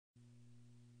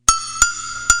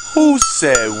Who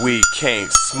said we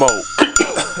can't smoke?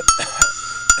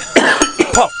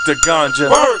 Puff the ganja,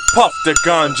 puff the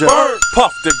ganja,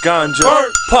 puff the ganja,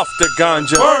 puff the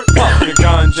ganja, puff the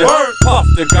ganja, puff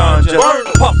the ganja,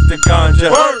 puff the ganja,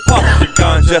 puff the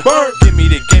ganja.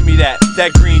 Give me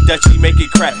that green Dutchie, make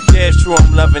it crack. Yeah, it's true,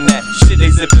 I'm loving that. Shit they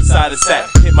zip inside the sack,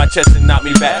 hit my chest and knock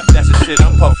me back. That's the shit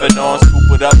I'm puffing on.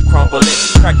 Scoop it up, crumble it,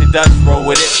 crack the Dutch, roll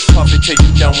with it, puff it till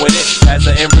you done with it. As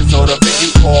an end result of it,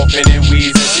 you coughing and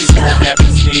wheezing, she's smoking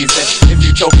after sneezing. If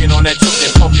you choking on that choke,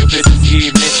 then pump your bitch this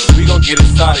evening. We gon' get it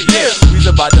started, yeah, we's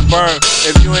about to burn.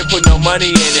 If you ain't put no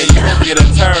money in it, you gon' get a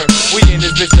turn. We in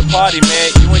this bitch to party, man,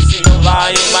 you ain't see no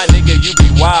lying. My nigga, you be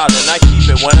wild, and I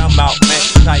keep it when I'm out, man.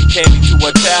 Tight candy to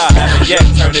a child, haven't yet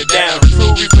turned it down.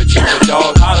 True, we put you a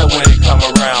dog, holler when it come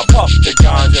around. Puff the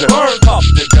ganja, puff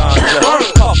the ganja,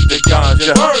 puff the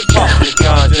ganja, puff the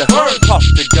ganja, puff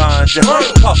the ganja,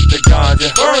 puff the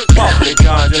ganja, puff the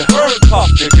ganja, puff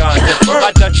the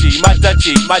ganja.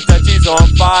 My Dutchie's on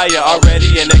fire,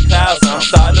 already in the clouds, I'm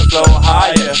starting to flow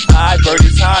higher. High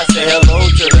birdies high, say hello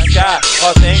to the sky.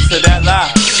 All thanks to that lie.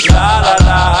 La la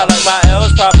la, I like my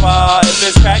L's proper. If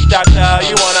it's crack doctor,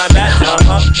 you wanna match,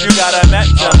 you gotta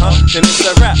match, then it's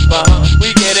a rap,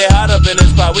 We get it hot up in the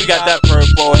spot, we got that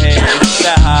purple haze,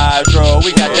 that hydro,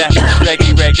 we got that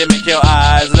reggae rag that make your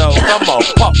eyes low. Come on,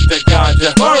 puff the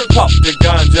ganja, puff the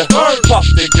ganja, puff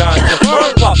the ganja,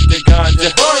 puff the ganja,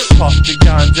 puff the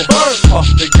ganja, puff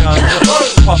the ganja,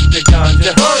 puff the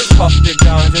ganja, puff the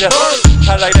ganja.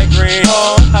 I like that green,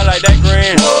 I like that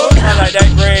green, I like that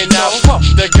green. Now puff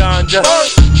the ganja,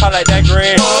 I like that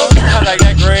green, I like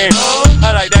that green,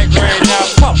 I like that green. Now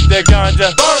puff the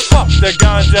ganja, puff the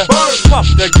ganja, puff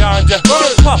the ganja,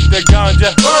 puff the ganja,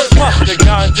 puff the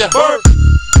ganja.